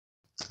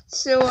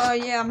So,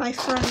 yeah, my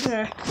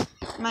friend,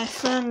 my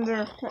friend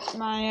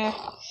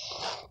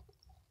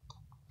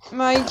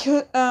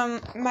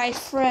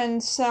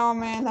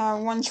Salman,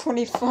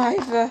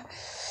 125,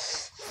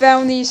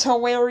 found these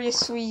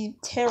hilariously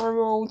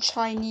terrible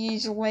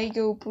Chinese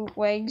Lego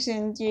bootlegs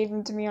and gave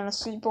them to me on a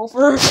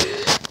sleepover.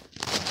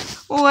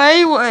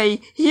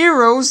 Wayway,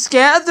 Heroes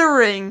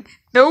Gathering,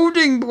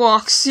 Building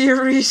Block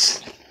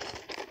Series.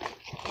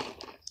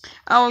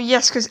 Oh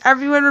yes, because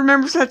everyone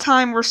remembers that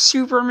time where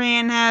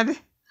Superman had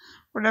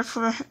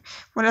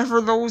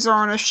whatever those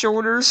are on his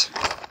shoulders.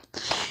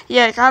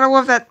 Yeah, gotta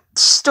love that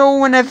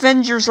stolen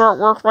Avengers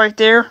artwork right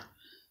there.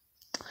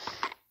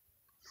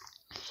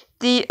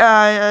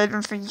 I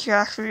don't think you can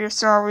actually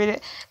read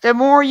it. The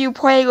more you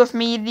play with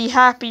me, the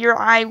happier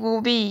I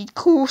will be.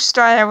 Cool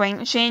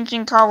styling,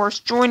 changing colors,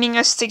 joining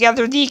us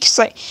together, the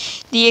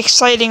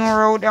exciting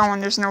world. Oh,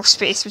 and there's no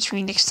space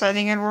between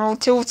exciting and world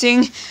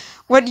tilting.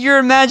 Let your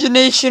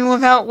imagination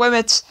without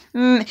limits.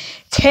 10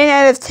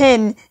 out of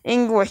 10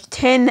 English.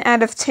 10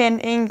 out of 10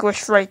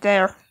 English right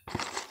there.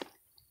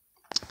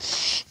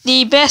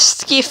 The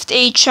best gift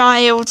a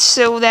child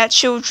so that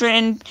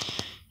children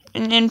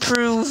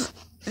improve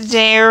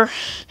your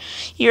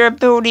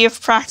ability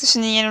of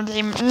practicing the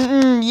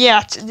entertainment.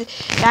 Yeah,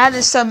 that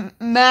is some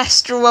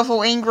master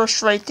level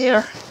English right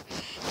there.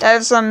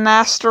 That is some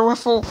master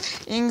level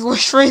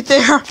English right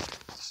there.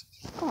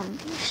 Oh,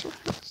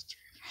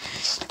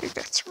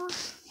 that's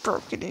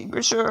broken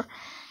English.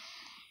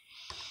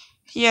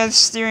 Yeah, the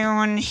steering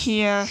one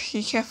he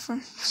kept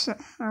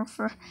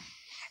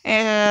the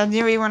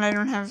only one I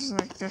don't have is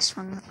like this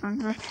one.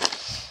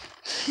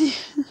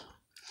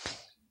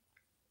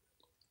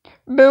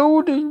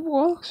 Building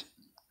blocks.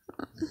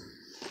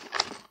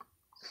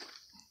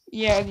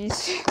 Yeah,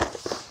 these.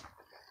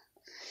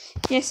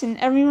 Yes, and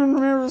everyone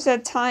remembers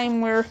that time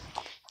where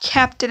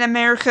Captain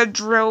America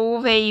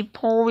drove a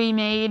poorly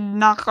made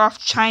knockoff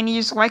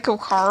Chinese Lego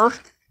car.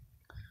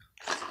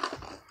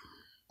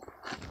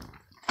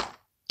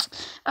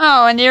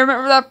 Oh, and do you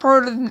remember that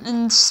part do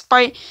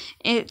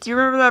you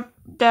remember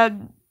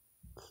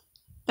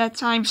that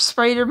time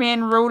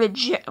Spider-Man rode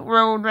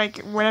like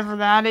whatever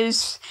that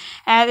is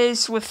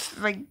with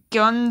like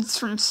guns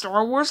from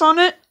Star Wars on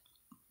it?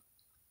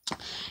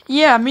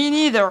 Yeah, me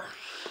neither.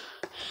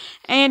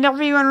 And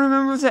everyone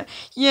remembers that.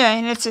 Yeah,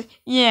 and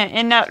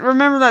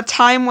remember that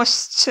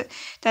timeless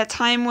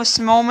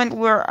moment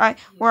where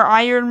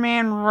Iron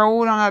Man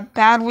rode on a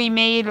badly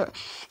made,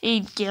 a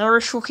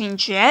garish looking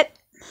jet?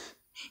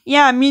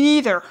 Yeah, me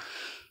neither.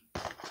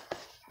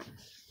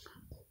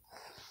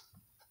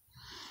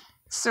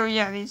 So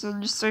yeah, these are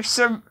just like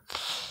some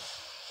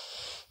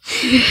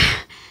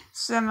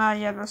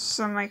there's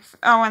some like,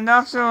 oh, and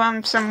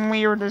also some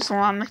weird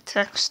Islamic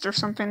text or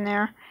something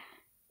there.